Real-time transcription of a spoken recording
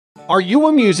Are you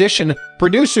a musician,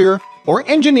 producer, or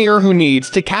engineer who needs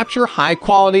to capture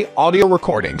high-quality audio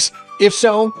recordings? If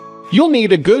so, you'll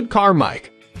need a good car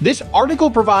mic. This article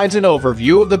provides an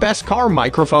overview of the best car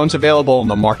microphones available in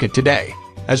the market today,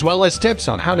 as well as tips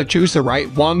on how to choose the right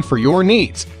one for your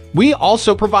needs. We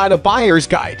also provide a buyer's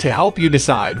guide to help you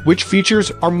decide which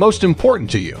features are most important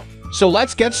to you. So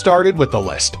let's get started with the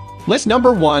list. List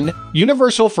number 1.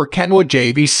 Universal for Kenwood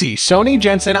JVC Sony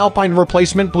Jensen Alpine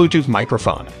Replacement Bluetooth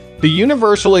Microphone. The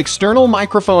Universal External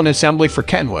Microphone Assembly for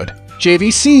Kenwood,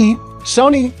 JVC,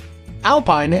 Sony,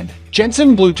 Alpine, and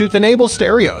Jensen Bluetooth-enabled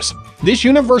stereos. This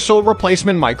universal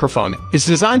replacement microphone is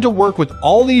designed to work with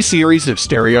all these series of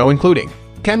stereo including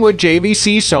Kenwood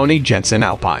JVC Sony Jensen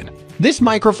Alpine. This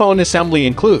microphone assembly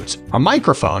includes a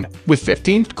microphone with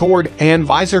 15th cord and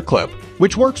visor clip,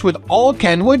 which works with all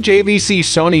Kenwood JVC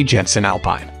Sony Jensen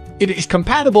Alpine. It is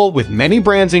compatible with many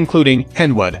brands including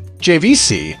Kenwood,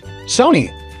 JVC,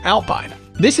 Sony, Alpine.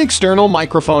 This external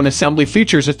microphone assembly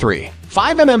features a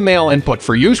 3.5mm male input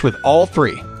for use with all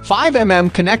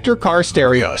 3.5mm connector car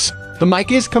stereos. The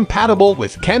mic is compatible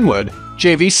with Kenwood,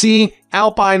 JVC,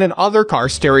 Alpine, and other car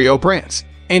stereo brands.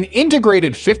 An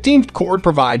integrated 15th cord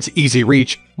provides easy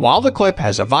reach, while the clip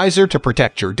has a visor to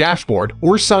protect your dashboard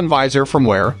or sun visor from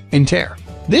wear and tear.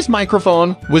 This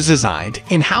microphone was designed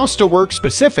in-house to work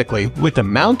specifically with the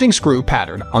mounting screw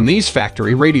pattern on these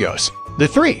factory radios. The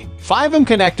 3.5mm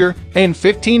connector and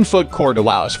 15-foot cord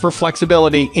allows for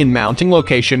flexibility in mounting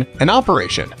location and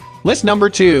operation. List number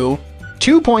 2.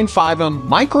 2.5mm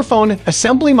Microphone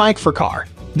Assembly Mic for Car.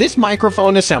 This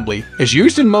microphone assembly is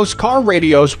used in most car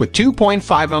radios with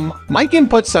 2.5mm mic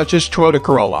inputs such as Toyota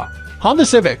Corolla, Honda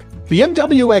Civic,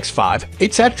 BMW X5,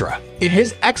 etc. It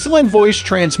has excellent voice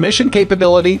transmission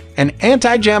capability and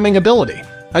anti-jamming ability,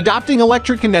 adopting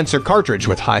electric condenser cartridge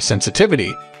with high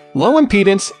sensitivity, low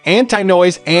impedance,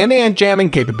 anti-noise, and anti-jamming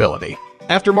capability.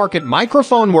 Aftermarket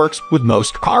microphone works with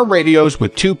most car radios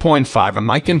with 2.5mm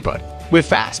mic input, with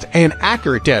fast and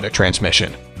accurate data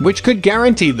transmission, which could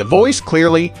guarantee the voice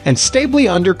clearly and stably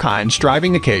under kinds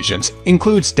driving occasions,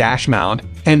 includes dash mount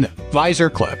and visor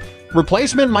clip.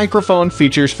 Replacement microphone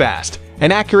features fast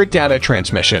and accurate data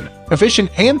transmission, efficient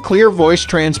and clear voice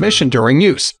transmission during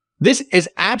use. This is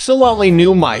absolutely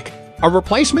new mic, a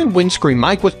replacement windscreen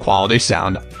mic with quality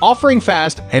sound, offering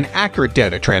fast and accurate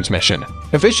data transmission,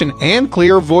 efficient and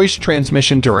clear voice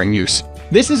transmission during use.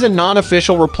 This is a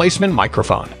non-official replacement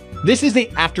microphone. This is the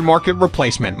aftermarket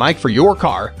replacement mic for your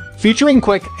car, featuring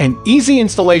quick and easy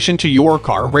installation to your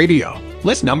car radio.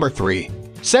 List number 3.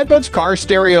 Saidbuds Car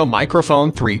Stereo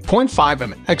Microphone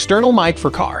 3.5mm External Mic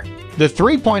for Car. The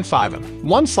 3.5mm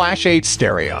 1/8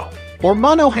 stereo or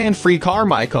mono hand-free car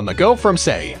mic on the go from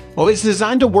Saidbuds is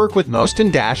designed to work with most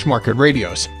in-dash market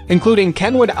radios, including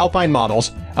Kenwood Alpine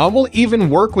models, and will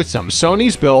even work with some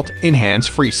Sony's built-in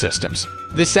hands-free systems.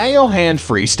 The Saidbuds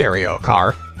hand-free stereo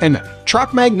car and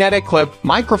truck magnetic clip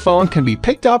microphone can be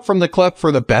picked up from the clip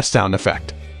for the best sound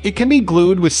effect. It can be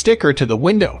glued with sticker to the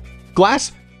window,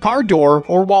 glass, car door,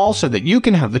 or wall so that you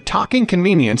can have the talking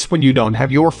convenience when you don't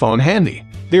have your phone handy.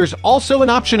 There's also an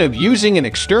option of using an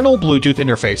external Bluetooth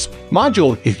interface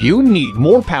module if you need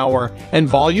more power and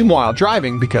volume while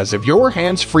driving because of your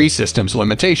hands-free system's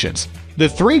limitations. The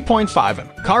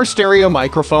 3.5mm car stereo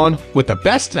microphone with the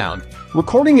best sound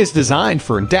recording is designed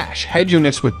for in-dash head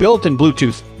units with built-in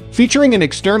Bluetooth, featuring an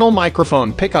external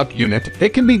microphone pickup unit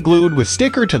that can be glued with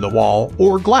sticker to the wall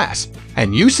or glass,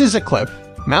 and uses a clip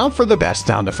mount for the best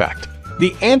sound effect.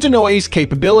 The anti-noise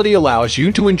capability allows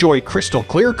you to enjoy crystal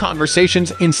clear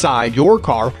conversations inside your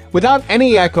car without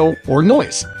any echo or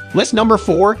noise. List number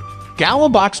 4.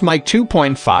 Galabox Mic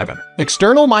 2.5mm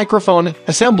External Microphone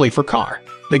Assembly for Car.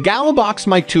 The Galabox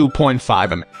Mic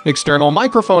 2.5mm external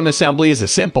microphone assembly is a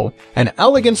simple and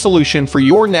elegant solution for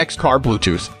your next car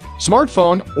Bluetooth,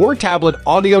 smartphone, or tablet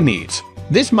audio needs.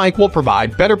 This mic will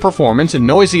provide better performance in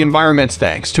noisy environments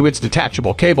thanks to its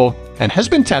detachable cable and has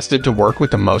been tested to work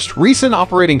with the most recent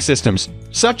operating systems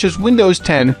such as Windows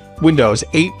 10, Windows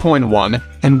 8.1,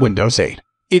 and Windows 8.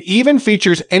 It even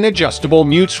features an adjustable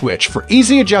mute switch for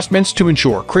easy adjustments to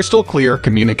ensure crystal clear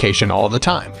communication all the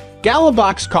time.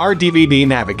 Galabox Car DVD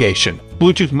Navigation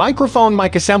Bluetooth microphone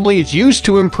mic assembly is used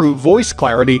to improve voice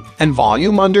clarity and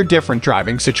volume under different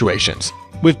driving situations.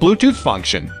 With Bluetooth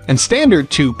function and standard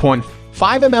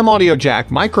 2.5mm audio jack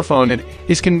microphone, it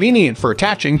is convenient for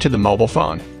attaching to the mobile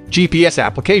phone, GPS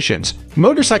applications,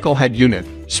 motorcycle head unit,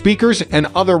 speakers, and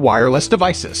other wireless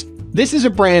devices. This is a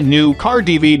brand new car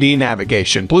DVD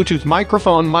navigation Bluetooth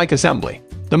microphone mic assembly.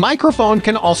 The microphone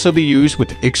can also be used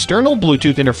with external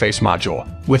Bluetooth interface module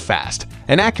with fast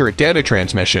and accurate data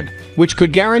transmission, which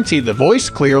could guarantee the voice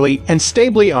clearly and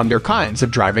stably under kinds of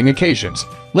driving occasions.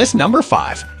 List number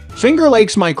 5.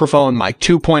 FingerLakes Microphone Mic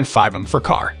 2.5mm for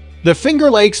Car. The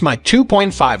FingerLakes Mic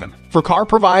 2.5mm for Car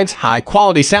provides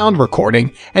high-quality sound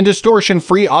recording and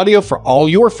distortion-free audio for all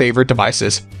your favorite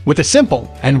devices, with a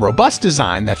simple and robust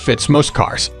design that fits most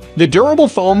cars. The durable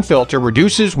foam filter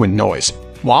reduces wind noise,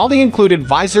 while the included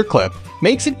visor clip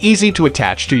makes it easy to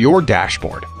attach to your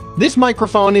dashboard. This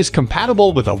microphone is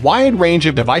compatible with a wide range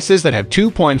of devices that have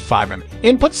 2.5mm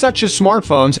inputs such as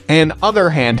smartphones and other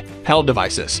handheld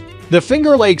devices. The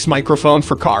FingerLakes Microphone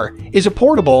for Car is a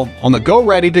portable, on-the-go,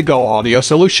 ready-to-go audio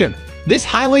solution. This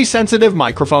highly sensitive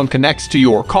microphone connects to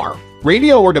your car,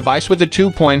 radio, or device with a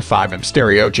 2.5mm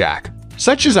stereo jack,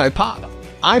 such as iPod,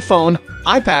 iPhone,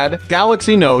 iPad,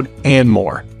 Galaxy Note, and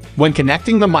more. When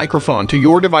connecting the microphone to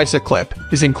your device, a clip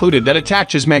is included that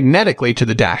attaches magnetically to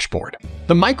the dashboard.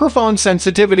 The microphone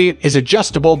sensitivity is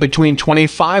adjustable between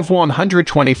 25 to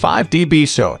 125 dB,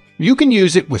 so you can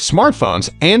use it with smartphones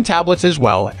and tablets as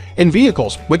well in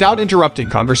vehicles without interrupting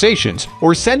conversations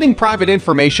or sending private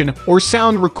information or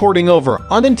sound recording over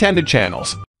unintended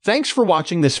channels. Thanks for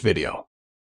watching this video.